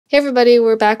Hey everybody,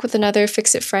 we're back with another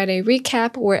Fix It Friday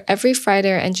recap where every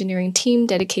Friday our engineering team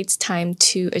dedicates time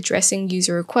to addressing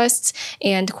user requests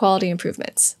and quality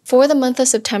improvements. For the month of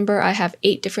September, I have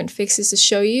 8 different fixes to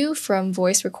show you, from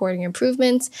voice recording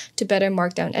improvements to better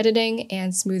Markdown editing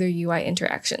and smoother UI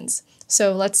interactions.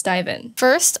 So let's dive in.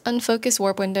 First, unfocused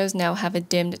warp windows now have a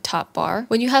dimmed top bar.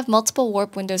 When you have multiple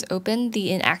warp windows open,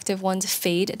 the inactive ones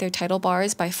fade their title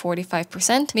bars by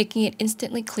 45%, making it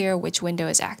instantly clear which window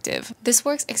is active. This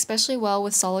works especially well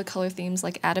with solid color themes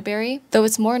like Atterbury, though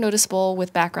it's more noticeable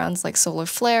with backgrounds like solar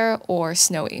flare or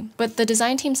snowy. But the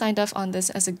design team signed off on this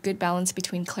as a good balance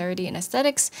between clarity and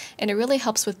aesthetics, and it really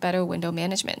helps with better window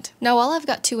management. Now, while I've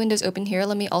got 2 windows open here,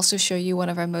 let me also show you one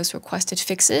of our most requested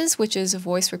fixes, which is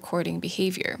voice recording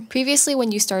behavior. Previously,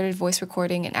 when you started voice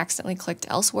recording and accidentally clicked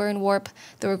elsewhere in Warp,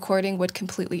 the recording would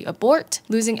completely abort,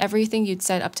 losing everything you'd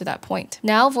said up to that point.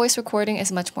 Now, voice recording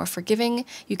is much more forgiving.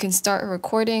 You can start a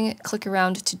recording, click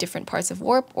around to different parts of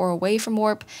Warp or away from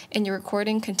Warp, and your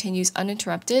recording continues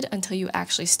uninterrupted until you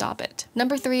actually stop it.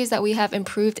 Number 3 is that we have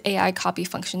improved AI copy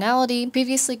functionality.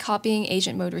 Previously, copying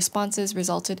agent mode responses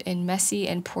resulted in messy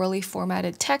and poorly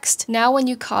formatted text. Now, when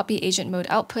you copy agent mode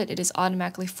output, it is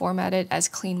automatically formatted as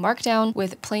clean Markdown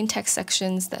with plain text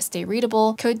sections that stay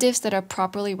readable, code diffs that are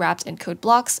properly wrapped in code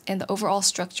blocks, and the overall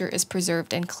structure is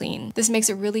preserved and clean. This makes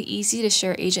it really easy to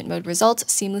share agent mode results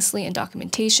seamlessly in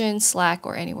documentation, Slack,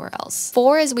 or anywhere else.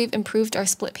 4 is we've improved our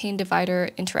split pane divider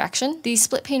interaction. The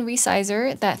split pane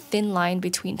resizer, that thin line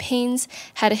between panes,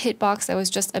 had a hitbox that was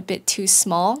just a bit too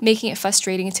small, making it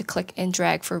frustrating to click and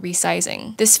drag for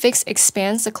resizing. This fix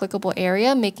expands the clickable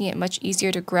area, making it much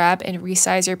easier to grab and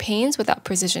resize your panes without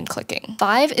precision clicking.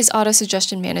 5 is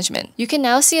Autosuggestion management. You can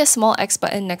now see a small X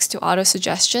button next to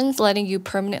Autosuggestions, letting you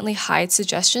permanently hide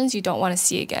suggestions you don't want to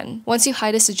see again. Once you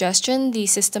hide a suggestion, the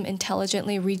system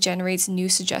intelligently regenerates new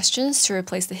suggestions to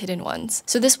replace the hidden ones.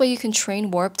 So this way you can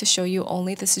train Warp to show you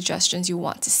only the suggestions you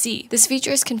want to see. This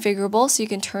feature is configurable, so you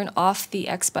can turn off the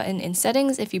X button in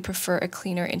settings if you prefer a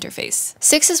cleaner interface.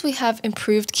 6 is we have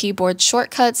improved keyboard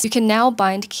shortcuts. You can now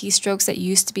bind keystrokes that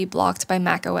used to be blocked by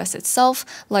macOS itself,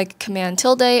 like Command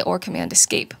tilde or Command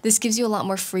escape. This gives you a lot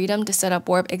more freedom to set up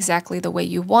Warp exactly the way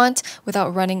you want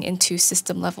without running into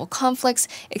system-level conflicts,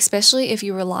 especially if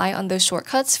you rely on those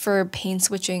shortcuts for pane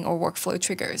switching or workflow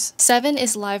triggers. 7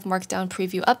 is live Markdown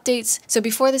preview updates. So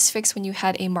before this fix, when you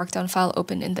had a Markdown file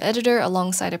open in the editor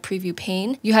alongside a preview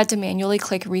pane, you had to manually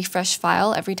click refresh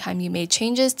file every time you made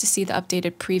changes to see the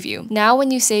updated preview. Now,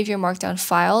 when you save your Markdown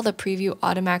file, the preview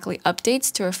automatically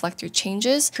updates to reflect your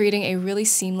changes, creating a really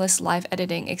seamless live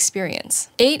editing experience.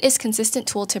 8 is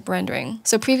consistent tooltip rendering.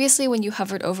 So previously, when you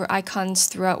hovered over icons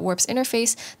throughout Warp's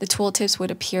interface, the tooltips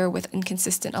would appear with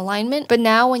inconsistent alignment, but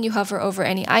now when you hover over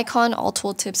any icon, all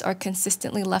tooltips are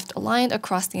consistently left aligned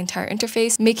across the entire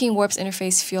interface, making Warp's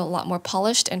interface feel a lot more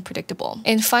polished and predictable.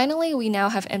 And finally, we now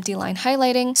have empty line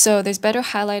highlighting, so there's better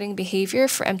highlighting behavior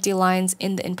for empty lines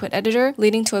in the input editor,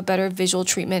 leading to a better visual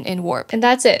treatment in Warp. And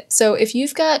that's it. So if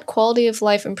you've got quality of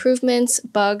life improvements,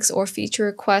 bugs, or feature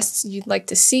requests you'd like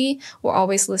to see, we're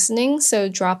always listening, so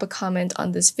drop a comment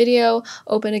on this video,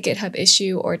 open a GitHub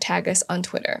issue, or tag us on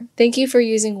Twitter. Thank you for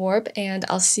using Warp, and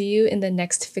I'll see you in the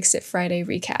next Fix It Friday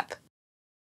recap.